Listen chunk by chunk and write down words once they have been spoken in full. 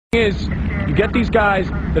is, you get these guys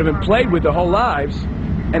that have been played with their whole lives,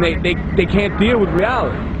 and they can't deal with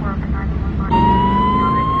reality.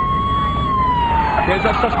 There's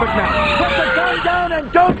our suspect now. Put the gun down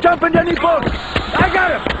and don't jump into any boats. I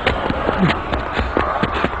got him.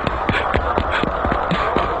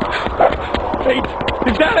 Hey,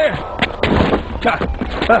 he's down there.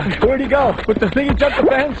 Where'd he go? With the thing he jumped the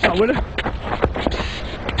fence? Oh, with it?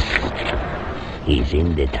 He's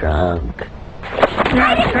in the trunk.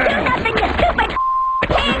 I didn't do nothing, you stupid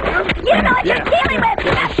You know what you're dealing with!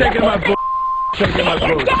 Yeah, shaking my bull. Shaking my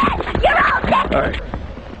You're bull. dead! You're all dead! Alright.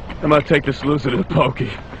 I'm gonna take this loser to the pokey.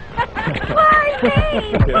 Why me?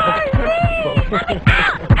 Why me?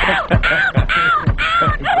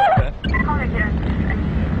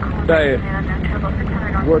 Tell you,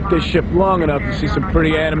 worked this ship long enough to see some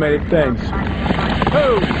pretty animated things.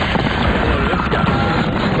 Oh! This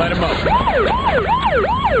guy. Light him up.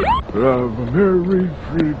 Have a merry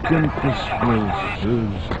freaking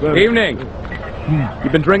Christmas. Evening. You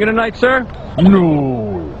been drinking tonight, sir?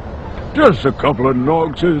 No. Just a couple of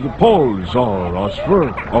nogs as the Paul's all,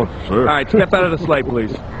 officer. Alright, step out of the sleigh,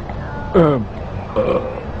 please.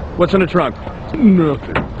 What's in the trunk?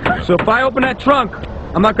 Nothing. So if I open that trunk,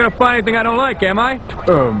 I'm not gonna find anything I don't like, am I?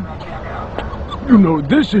 You know,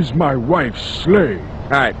 this is my wife's sleigh.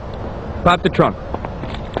 Alright. Pop the trunk.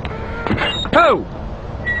 Oh!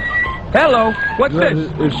 Hello! What's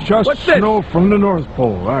this? It's just What's this? snow from the North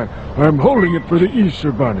Pole. I'm holding it for the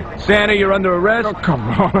Easter Bunny. Santa, you're under arrest. Oh, come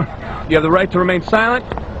on. You have the right to remain silent.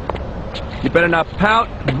 You better not pout.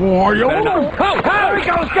 Boy, you Better not. Oh, there he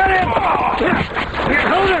goes! Get in!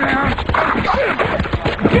 Hold it down!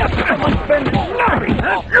 Yes, that must been naughty,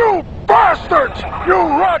 huh? You bastards! You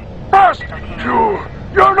rat bastard!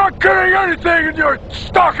 You're not getting anything in your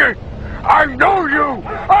stocking! I know you!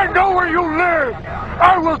 I know where you live!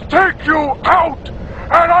 I will take you out!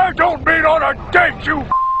 And I don't mean on a date, you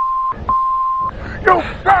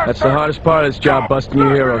bastard! That's the hardest part of this job, busting you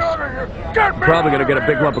heroes. I'm probably gonna get a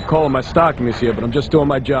big lump of coal in my stocking this year, but I'm just doing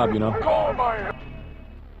my job, you know.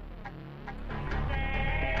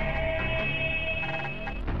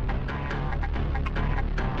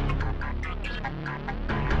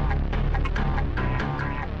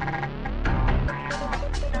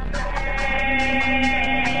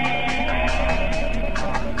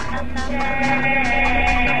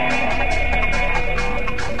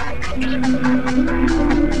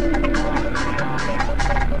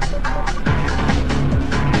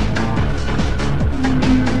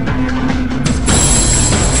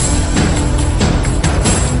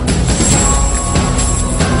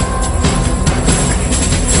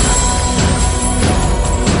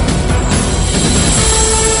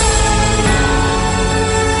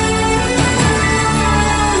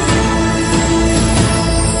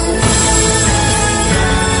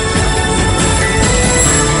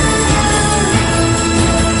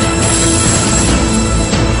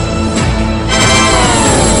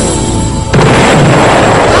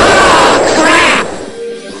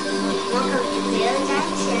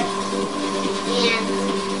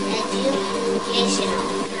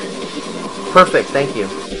 Perfect, thank you.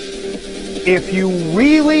 If you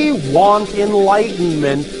really want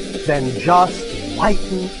enlightenment, then just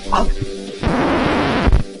lighten up.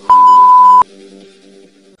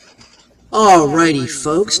 Alrighty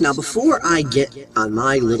folks, now before I get on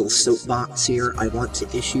my little soapbox here, I want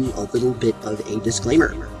to issue a little bit of a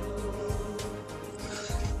disclaimer.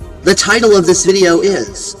 The title of this video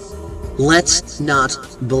is, Let's Not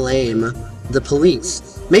Blame the Police.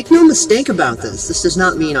 Make no mistake about this, this does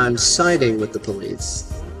not mean I'm siding with the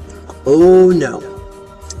police. Oh no.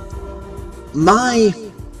 My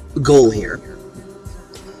goal here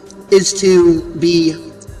is to be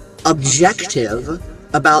objective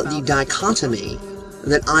about the dichotomy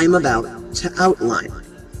that I'm about to outline.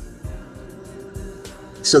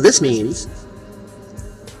 So this means,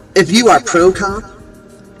 if you are pro-cop,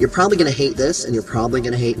 you're probably going to hate this and you're probably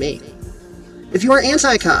going to hate me. If you are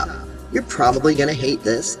anti-cop, you're probably going to hate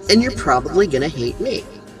this, and you're probably going to hate me.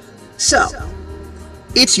 So,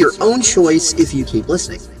 it's your own choice if you keep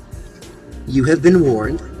listening. You have been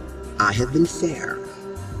warned. I have been fair.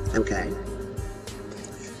 Okay?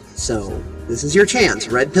 So, this is your chance.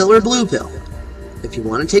 Red pill or blue pill. If you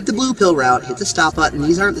want to take the blue pill route, hit the stop button.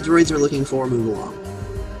 These aren't the droids we're looking for. Move along.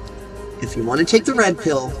 If you want to take the red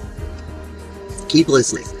pill, keep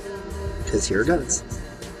listening. Because here it goes.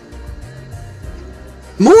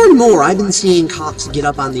 More and more, I've been seeing cops get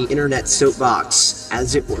up on the internet soapbox,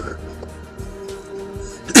 as it were,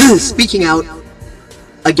 speaking out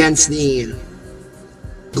against the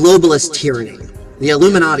globalist tyranny, the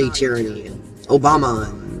Illuminati tyranny,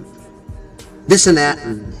 Obama, and this and that,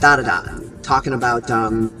 and da-da-da, talking about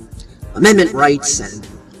amendment rights and,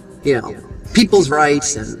 you know, people's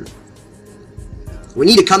rights, and we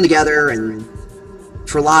need to come together and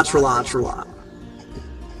for lot.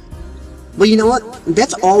 Well, you know what?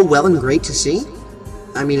 That's all well and great to see.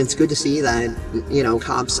 I mean, it's good to see that, you know,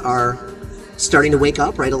 cops are starting to wake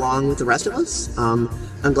up right along with the rest of us.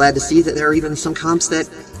 I'm glad to see that there are even some cops that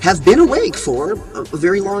have been awake for a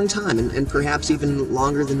very long time, and perhaps even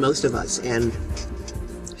longer than most of us, and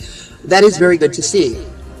that is very good to see.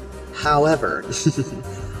 However,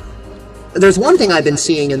 there's one thing I've been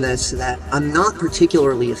seeing in this that I'm not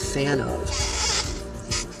particularly a fan of.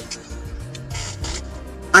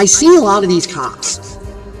 I see a lot of these cops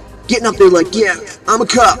getting up there like, yeah, I'm a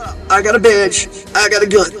cop, I got a badge, I got a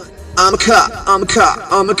gun, I'm a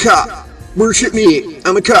cop, worship me,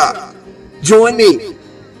 I'm a cop, join me,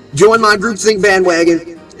 join my groupthink bandwagon,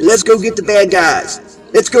 and let's go get the bad guys,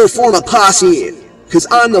 let's go form a posse, cause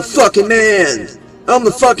I'm the fucking man, I'm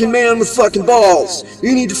the fucking man with fucking balls,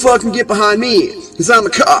 you need to fucking get behind me, cause I'm a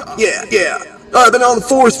cop, yeah, I've been on the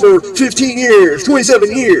force for 15 years,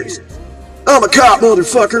 27 years, I'm a cop,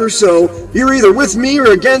 motherfucker, so you're either with me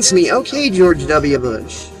or against me. Okay, George W.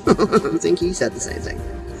 Bush. I think he said the same thing.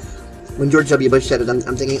 When George W. Bush said it, I'm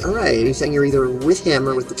thinking, alright, he's saying you're either with him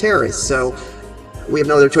or with the terrorists, so we have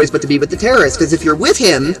no other choice but to be with the terrorists, because if you're with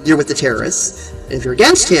him, you're with the terrorists, and if you're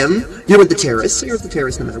against him, you're with the terrorists, so you're with the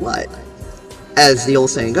terrorists no matter what. As the old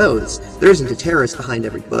saying goes, there isn't a terrorist behind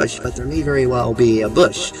every bush, but there may very well be a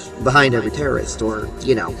bush behind every terrorist, or,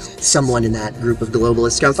 you know, someone in that group of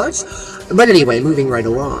globalist scumfucks. But anyway, moving right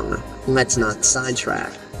along, let's not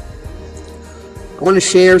sidetrack. I want to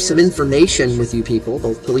share some information with you people,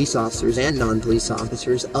 both police officers and non-police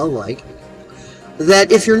officers alike,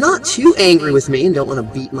 that if you're not too angry with me and don't want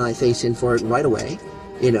to beat my face in for it right away,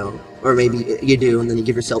 you know, or maybe you do, and then you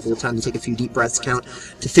give yourself a little time to take a few deep breaths, count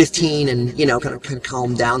to 15, and, you know, kind of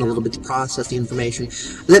calm down a little bit to process the information,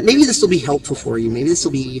 that maybe this will be helpful for you, maybe this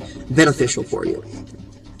will be beneficial for you.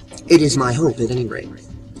 It is my hope, at any rate.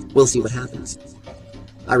 We'll see what happens.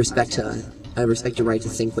 I respect your right to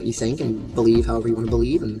think what you think, and believe however you want to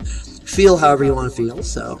believe, and feel however you want to feel,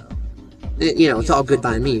 so, you know, it's all good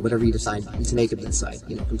by me, whatever you decide to make of this. I,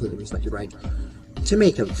 you know, completely respect your right to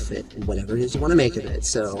make of it whatever it is you want to make of it.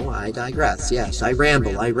 So I digress. Yes, I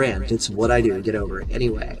ramble, I rant. It's what I do. Get over it.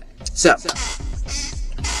 Anyway, so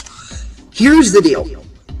here's the deal.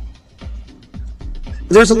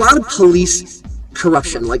 There's a lot of police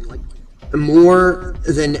corruption, like more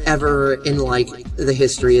than ever in like the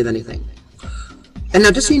history of anything. And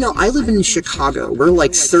now, just so you know, I live in Chicago. We're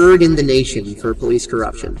like third in the nation for police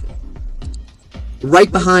corruption.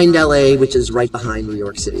 Right behind LA, which is right behind New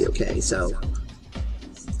York City, okay? So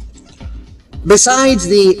besides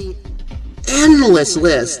the endless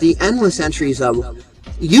list, the endless entries of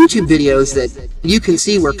YouTube videos that you can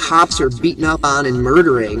see where cops are beating up on and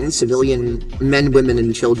murdering civilian men, women,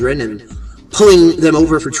 and children, and pulling them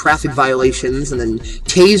over for traffic violations, and then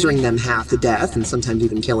tasering them half to death, and sometimes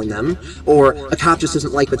even killing them, or a cop just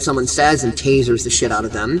doesn't like what someone says and tasers the shit out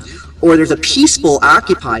of them, or there's a peaceful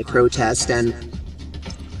Occupy protest and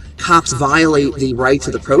cops violate the rights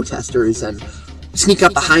of the protesters and sneak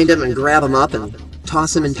up behind them and grab them up and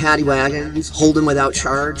toss them in paddy wagons, hold them without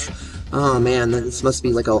charge. Oh man, this must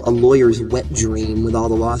be like a lawyer's wet dream with all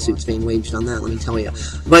the lawsuits being waged on that, let me tell you.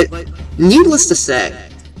 But needless to say,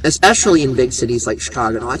 especially in big cities like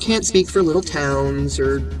Chicago, now I can't speak for little towns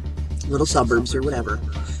or little suburbs or whatever,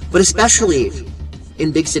 but especially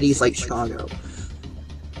in big cities like Chicago,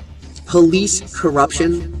 police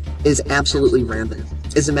corruption is absolutely rampant.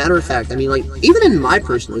 As a matter of fact, I mean, like, even in my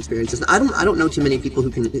personal experiences, I don't know too many people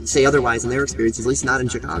who can say otherwise in their experiences, at least not in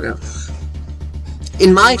Chicago.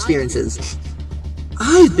 In my experiences,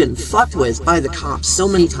 I've been fucked with by the cops so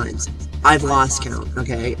many times, I've lost count,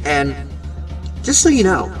 okay? And just so you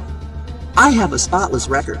know, I have a spotless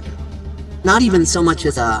record. Not even so much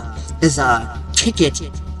as a ticket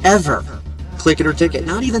ever. Click it or ticket,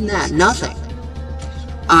 not even that, nothing.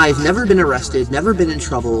 I've never been arrested, never been in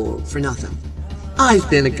trouble for nothing. I've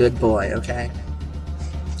been a good boy, okay?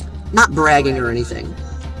 Not bragging or anything.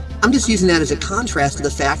 I'm just using that as a contrast to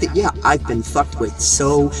the fact that, yeah, I've been fucked with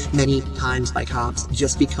so many times by cops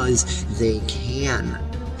just because they can.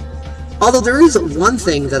 Although there is one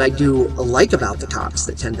thing that I do like about the cops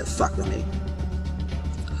that tend to fuck with me.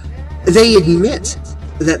 They admit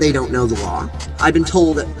that they don't know the law. I've been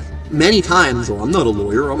told many times, well, I'm not a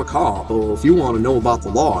lawyer, I'm a cop. Oh, if you want to know about the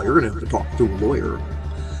law, you're going to have to talk to a lawyer.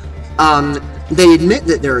 They admit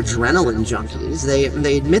that they're adrenaline junkies. They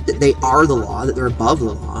admit that they are the law, that they're above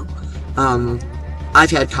the law. I've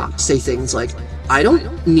had cops say things like, I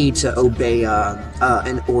don't need to obey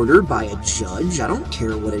an order by a judge. I don't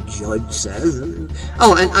care what a judge says.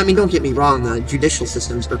 Oh, and I mean, don't get me wrong, the judicial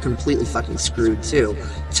systems are completely fucking screwed too.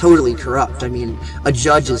 Totally corrupt. I mean, a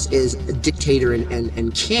judge is a dictator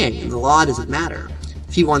and king. The law doesn't matter.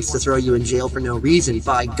 If he wants to throw you in jail for no reason,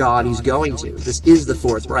 by God, he's going to. This is the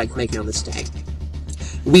Fourth Reich, make no mistake.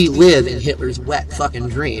 We live in Hitler's wet fucking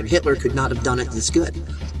dream. Hitler could not have done it this good.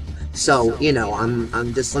 So, you know,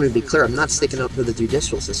 I'm just, let me be clear, I'm not sticking up for the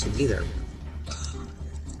judicial system either.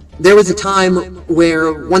 There was a time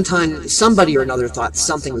where, one time, somebody or another thought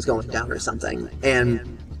something was going down or something,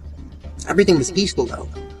 and everything was peaceful, though.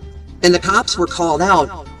 And the cops were called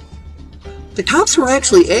out. The cops were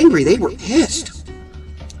actually angry. They were pissed.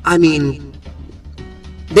 I mean,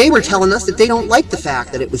 they were telling us that they don't like the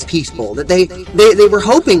fact that it was peaceful, that they were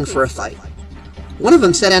hoping for a fight. One of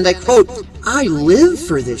them said, and I quote, "I live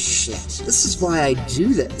for this shit. This is why I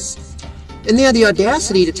do this." And they had the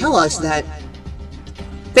audacity to tell us that,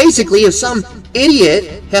 basically, if some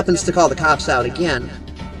idiot happens to call the cops out again,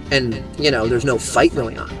 and, you know, there's no fight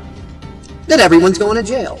going on, then everyone's going to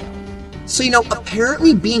jail. So, you know,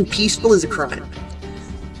 apparently being peaceful is a crime.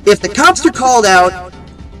 If the cops are called out,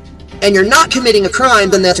 and you're not committing a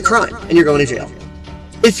crime, then that's a crime, and you're going to jail.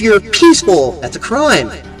 If you're peaceful, that's a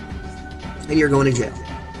crime, and you're going to jail.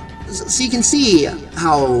 So you can see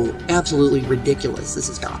how absolutely ridiculous this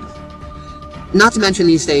has gotten. Not to mention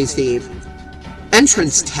these days the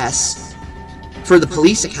entrance tests for the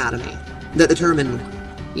police academy that determine,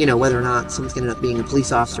 you know, whether or not someone's going to end up being a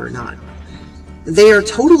police officer or not. They are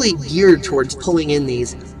totally geared towards pulling in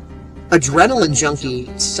these adrenaline junkie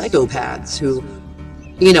psychopaths who,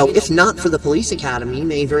 you know, if not for the police academy,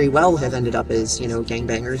 may very well have ended up as, you know,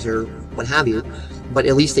 gangbangers or what have you. But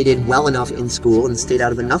at least they did well enough in school and stayed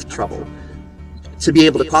out of enough trouble to be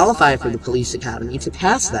able to qualify for the police academy, to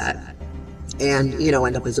pass that, and, you know,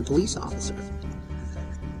 end up as a police officer.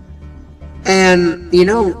 And, you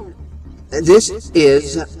know, this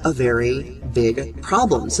is a very big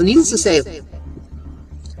problem. So needless to say,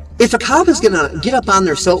 if a cop is going to get up on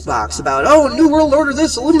their soapbox about, oh, New World Order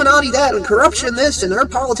this, Illuminati that, and corruption this, and our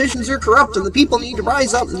politicians are corrupt, and the people need to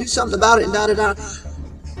rise up and do something about it, and da-da-da.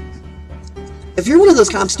 If you're one of those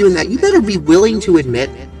cops doing that, you better be willing to admit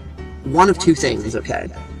one of two things, okay?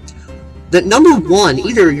 That number one,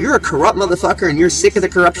 either you're a corrupt motherfucker and you're sick of the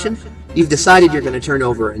corruption, you've decided you're going to turn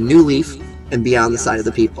over a new leaf and be on the side of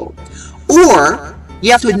the people. Or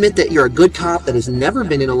you have to admit that you're a good cop that has never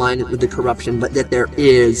been in alignment with the corruption, but that there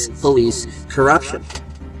is police corruption.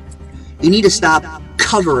 You need to stop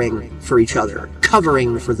covering for each other,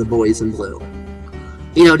 covering for the boys in blue.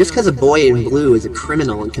 You know, just because a boy in blue is a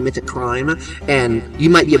criminal and commits a crime, and you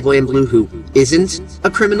might be a boy in blue who isn't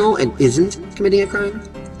a criminal and isn't committing a crime,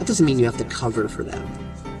 that doesn't mean you have to cover for them,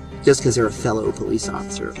 just because they're a fellow police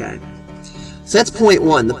officer, okay? So that's point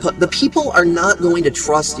one. The people are not going to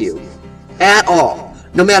trust you at all.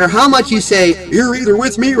 No matter how much you say, you're either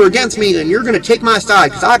with me or against me, and you're going to take my side,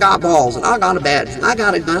 because I got balls, and I got a badge, and I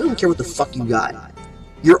don't care what the fuck you got.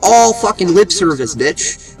 You're all fucking lip service,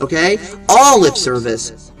 bitch, okay? All lip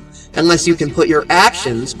service. Unless you can put your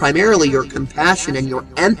actions, primarily your compassion and your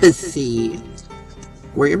empathy,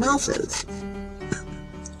 where your mouth is.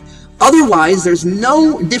 Otherwise, there's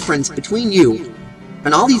no difference between you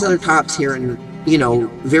and all these other cops here in, you know,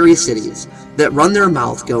 various cities that run their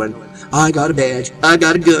mouth going, I got a badge, I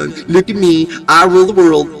got a gun, look at me, I rule the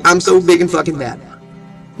world, I'm so big and fucking bad.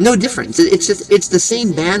 No difference. It's just, it's the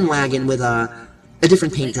same bandwagon with a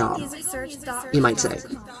different paint job, you might say.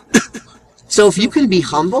 So if you can be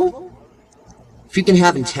humble, if you can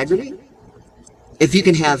have integrity, if you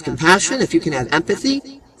can have compassion, if you can have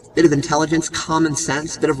empathy, a bit of intelligence, common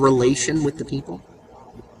sense, a bit of relation with the people,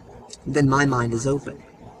 then my mind is open.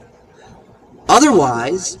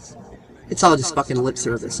 Otherwise, it's all just fucking lip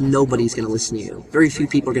service. Nobody's going to listen to you. Very few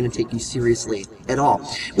people are going to take you seriously at all.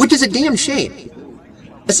 Which is a damn shame.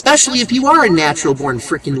 Especially if you are a natural-born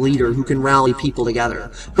frickin' leader who can rally people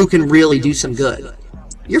together, who can really do some good.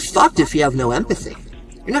 You're fucked if you have no empathy.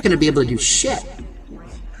 You're not going to be able to do shit.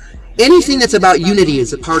 Anything that's about unity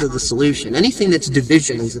is a part of the solution. Anything that's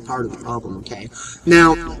division is a part of the problem, okay?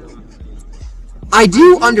 Now, I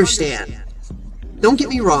do understand. Don't get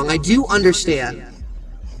me wrong, I do understand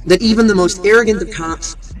that even the most arrogant of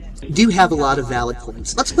cops do have a lot of valid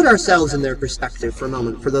points. Let's put ourselves in their perspective for a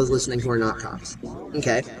moment, for those listening who are not cops.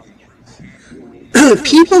 Okay?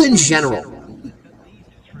 People in general,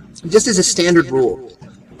 just as a standard rule,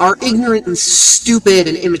 are ignorant and stupid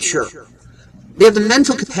and immature. They have the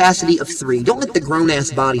mental capacity of 3. Don't let the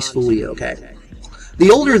grown-ass bodies fool you, okay? The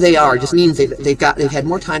older they are just means they've had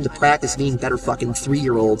more time to practice being better fucking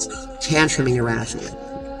 3-year-olds tantruming irrationally.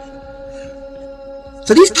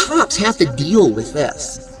 So these cops have to deal with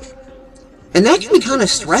this. And that can be kind of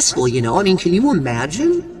stressful, you know? I mean, can you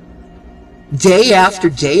imagine? Day after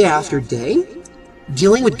day after day?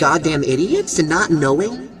 Dealing with goddamn idiots and not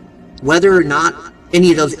knowing whether or not any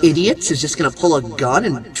of those idiots is just gonna pull a gun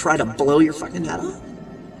and try to blow your fucking head off?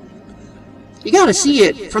 You gotta see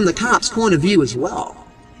it from the cops' point of view as well.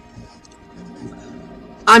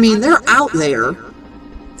 I mean, they're out there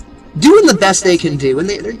doing the best they can do, and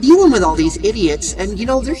they're dealing with all these idiots, and, you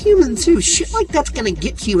know, they're human too. Shit like that's gonna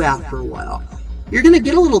get to you after a while. You're gonna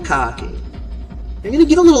get a little cocky. You're gonna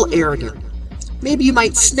get a little arrogant. Maybe you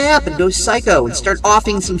might snap and go psycho and start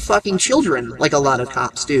offing some fucking children, like a lot of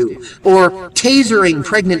cops do. Or tasering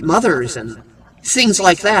pregnant mothers and things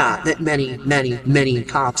like that, that many, many, many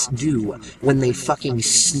cops do when they fucking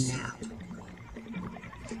snap.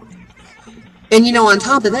 And, you know, on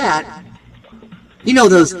top of that, you know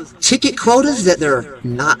those ticket quotas that they're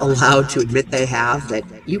not allowed to admit they have, that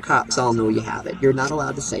you cops all know you have it. You're not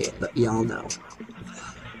allowed to say it, but you all know.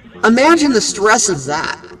 Imagine the stress of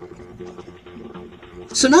that.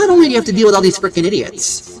 So not only do you have to deal with all these frickin'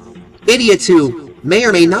 idiots who may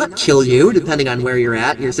or may not kill you, depending on where you're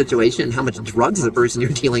at in your situation, and how much drugs the person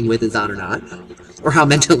you're dealing with is on or not, or how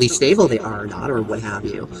mentally stable they are or not, or what have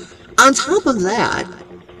you. On top of that,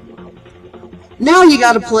 now you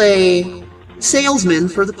gotta play salesman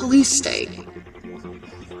for the police state.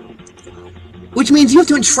 Which means you have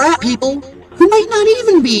to entrap people who might not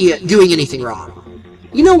even be doing anything wrong.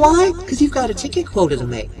 You know why? Because you've got a ticket quota to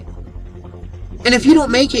make. And if you don't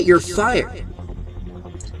make it, you're fired.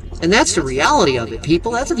 And that's the reality of it,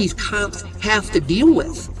 people. That's what these cops have to deal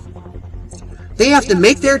with. They have to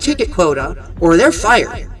make their ticket quota, or they're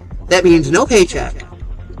fired. That means no paycheck,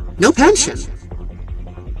 no pension.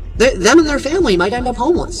 Them and their family might end up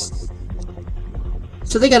homeless.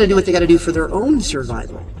 So they gotta do what they gotta do for their own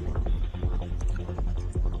survival.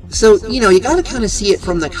 So, you know, you gotta kind of see it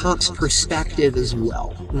from the cop's perspective as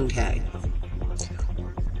well, okay?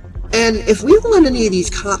 And if we want any of these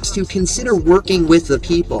cops to consider working with the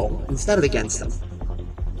people instead of against them,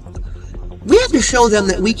 we have to show them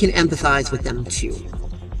that we can empathize with them too.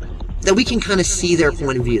 That we can kind of see their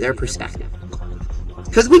point of view, their perspective.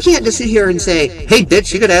 Because we can't just sit here and say, hey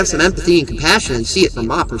bitch, you gotta have some empathy and compassion and see it from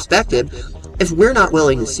my perspective, if we're not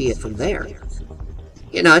willing to see it from theirs.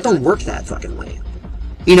 You know, it don't work that fucking way.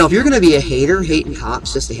 You know, if you're gonna be a hater, hating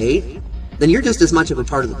cops just to hate, then you're just as much of a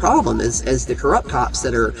part of the problem as the corrupt cops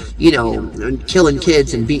that are, you know, killing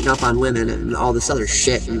kids and beating up on women and all this other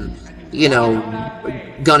shit and, you know,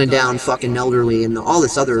 gunning down fucking elderly and all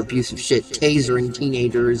this other abusive shit, tasering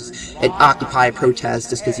teenagers at Occupy protests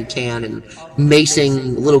just because you can, and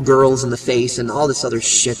macing little girls in the face and all this other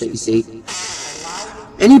shit that you see.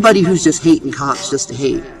 Anybody who's just hating cops just to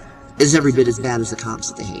hate is every bit as bad as the cops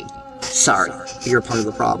that they hate. Sorry, you're a part of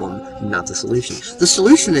the problem, not the solution. The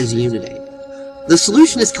solution is unity. The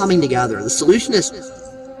solution is coming together. The solution is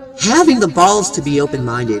having the balls to be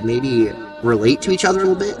open-minded, maybe relate to each other a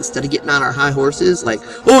little bit instead of getting on our high horses like,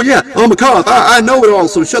 oh yeah, I'm a cop, I know it all,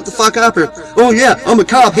 so shut the fuck up, or, oh yeah, I'm a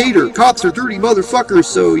cop hater, cops are dirty motherfuckers,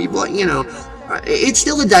 so you know, it's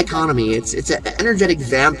still a dichotomy. It's an energetic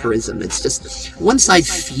vampirism. It's just one side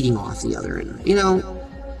feeding off the other, and, you know,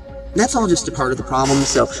 that's all just a part of the problem.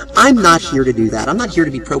 So I'm not here to do that. I'm not here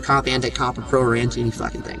to be pro-cop, anti-cop, or pro or anti any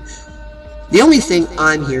fucking thing. The only thing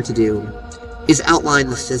I'm here to do is outline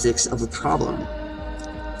the physics of the problem,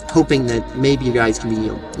 hoping that maybe you guys can be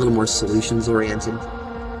a little more solutions-oriented.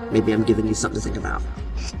 Maybe I'm giving you something to think about.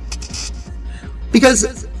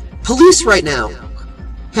 Because police right now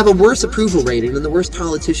have a worse approval rating than the worst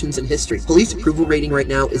politicians in history. Police approval rating right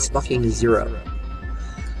now is fucking 0.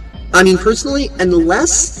 I mean, personally,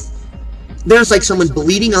 unless there's like someone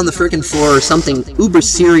bleeding on the frickin' floor or something uber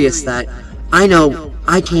serious that I know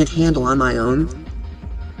I can't handle on my own,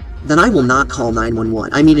 then I will not call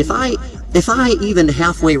 911. I mean, if I even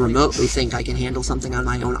halfway remotely think I can handle something on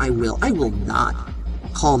my own, I will not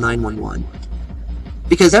call 911.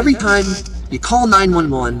 Because every time you call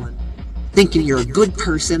 911 thinking you're a good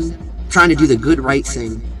person, trying to do the good right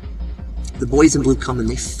thing, the boys in blue come and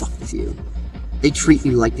they fuck with you. They treat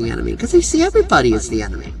you like the enemy, because they see everybody as the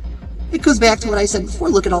enemy. It goes back to what I said before,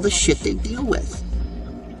 look at all the shit they deal with.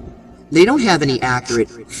 They don't have any accurate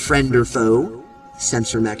friend or foe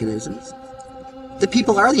sensor mechanisms. The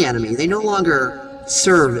people are the enemy. They no longer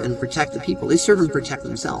serve and protect the people. They serve and protect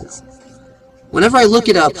themselves. Whenever I look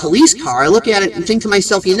at a police car, I look at it and think to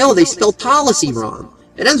myself, you know, they spelled policy wrong.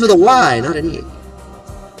 It ends with a Y, not an E.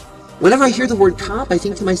 Whenever I hear the word cop, I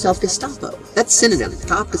think to myself, Gestapo. That's synonym.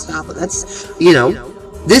 Cop, Gestapo. That's, you know,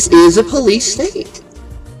 this is a police state.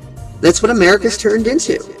 That's what America's turned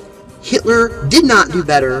into. Hitler did not do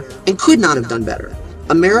better and could not have done better.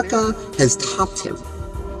 America has topped him.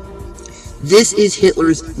 This is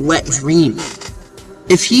Hitler's wet dream.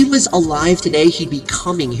 If he was alive today, he'd be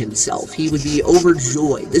coming himself. He would be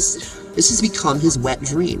overjoyed. This has become his wet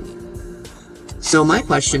dream. So my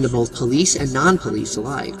question to both police and non-police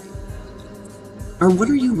alike are, what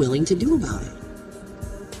are you willing to do about it?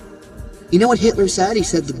 You know what Hitler said? He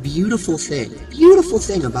said the beautiful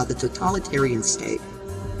thing about the totalitarian state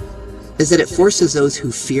is that it forces those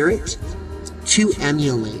who fear it to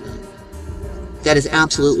emulate it. That is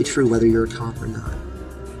absolutely true whether you're a cop or not.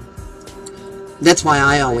 That's why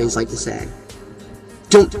I always like to say,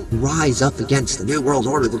 don't rise up against the New World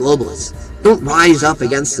Order, the globalists. Don't rise up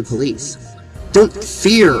against the police. Don't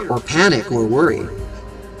fear or panic or worry.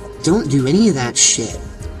 Don't do any of that shit.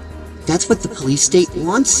 That's what the police state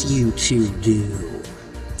wants you to do.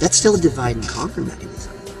 That's still a divide and conquer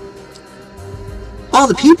mechanism. All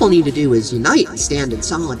the people need to do is unite and stand in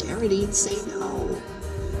solidarity and say no.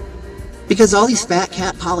 Because all these fat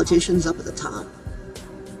cat politicians up at the top,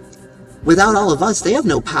 without all of us, they have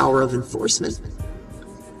no power of enforcement.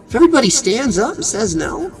 If everybody stands up and says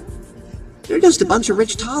no, they're just a bunch of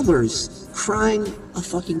rich toddlers crying a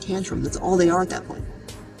fucking tantrum. That's all they are at that point.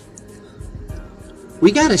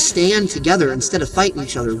 We gotta stand together instead of fighting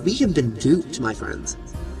each other. We have been duped, my friends.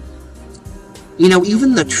 You know,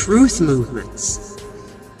 even the truth movements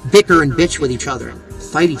bicker and bitch with each other, and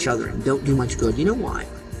fight each other, and don't do much good. You know why?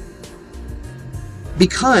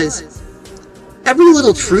 Because every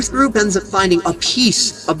little truth group ends up finding a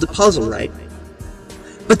piece of the puzzle, right?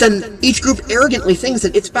 But then each group arrogantly thinks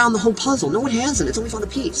that it's found the whole puzzle. No, it hasn't. It's only found a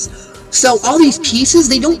piece. So all these pieces,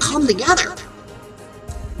 they don't come together.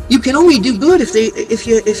 You can only do good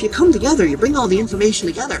if you come together, you bring all the information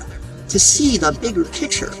together to see the bigger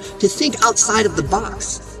picture, to think outside of the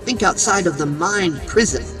box, think outside of the mind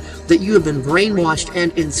prison that you have been brainwashed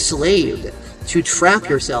and enslaved to trap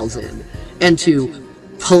yourselves in, and to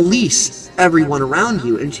police everyone around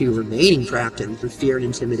you into remaining trapped in through fear and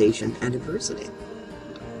intimidation and adversity.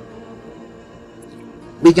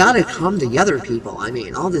 We gotta come together, people. I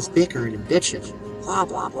mean, all this bickering and bitching, blah,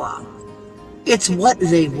 blah, blah. It's what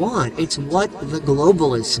they want. It's what the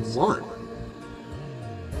globalists want.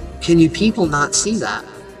 Can you people not see that?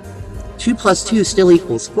 2 plus 2 still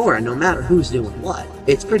equals 4, and no matter who's doing what.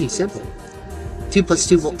 It's pretty simple. 2 plus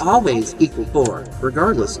 2 will always equal 4,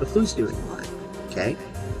 regardless of who's doing what. Okay?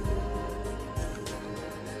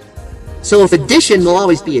 So if addition will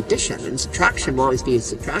always be addition, and subtraction will always be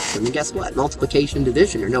subtraction, then guess what? Multiplication and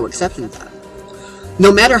division are no exception to that.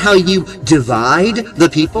 No matter how you divide the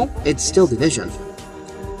people, it's still division.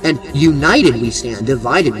 And united we stand,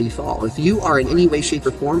 divided we fall. If you are in any way, shape,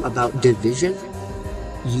 or form about division,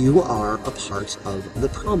 you are a part of the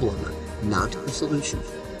problem, not the solution.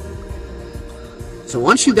 So I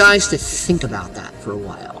want you guys to think about that for a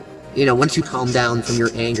while. You know, once you calm down from your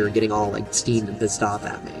anger, getting all like steamed and pissed off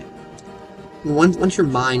at me. Once your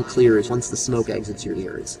mind clears, once the smoke exits your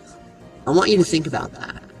ears, I want you to think about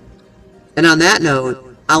that. And on that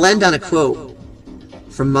note, I'll end on a quote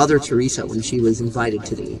from Mother Teresa when she was invited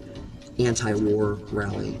to the anti-war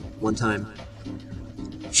rally one time.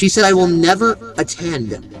 She said, "I will never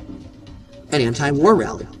attend an anti-war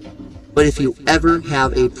rally, but if you ever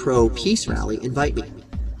have a pro-peace rally, invite me."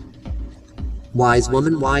 Wise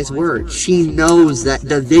woman, wise word. She knows that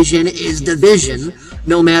division is division,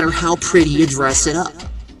 no matter how pretty you dress it up.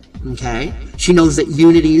 Okay? She knows that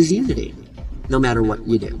unity is unity, no matter what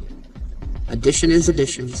you do. Addition is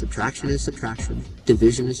addition, subtraction is subtraction,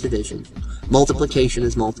 division is division, multiplication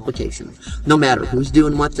is multiplication. No matter who's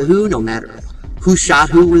doing what to who, no matter who shot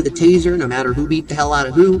who with a taser, no matter who beat the hell out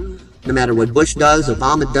of who, no matter what Bush does,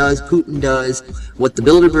 Obama does, Putin does, what the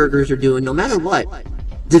Bilderbergers are doing, no matter what,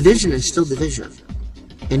 division is still division,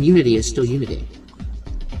 and unity is still unity.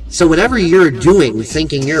 So whatever you're doing,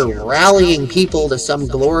 thinking you're rallying people to some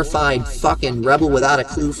glorified fucking rebel without a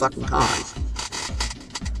clue fucking cause,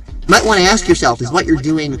 you might want to ask yourself, is what you're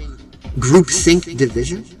doing groupthink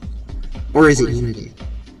division? Or is it unity?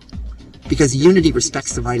 Because unity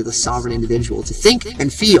respects the right of the sovereign individual to think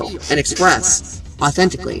and feel and express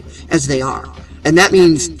authentically as they are. And that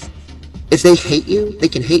means if they hate you, they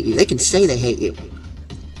can hate you. They can say they hate you.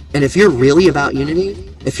 And if you're really about unity,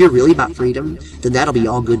 if you're really about freedom, then that'll be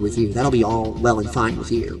all good with you. That'll be all well and fine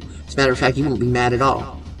with you. As a matter of fact, you won't be mad at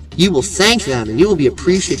all. You will thank them and you will be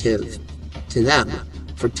appreciative to them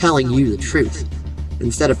for telling you the truth,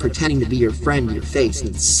 instead of pretending to be your friend in your face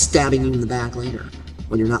and stabbing you in the back later.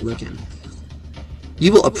 when you're not looking.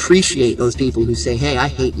 You will appreciate those people who say, hey, I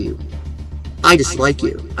hate you. I dislike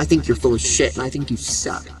you. I think you're full of shit, and I think you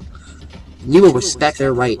suck. You will respect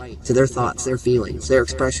their right to their thoughts, their feelings, their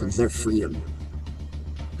expressions, their freedom.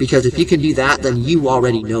 Because if you can do that, then you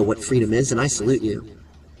already know what freedom is, and I salute you.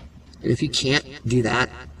 And if you can't do that,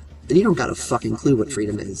 then you don't got a fucking clue what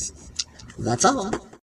freedom is. That's all.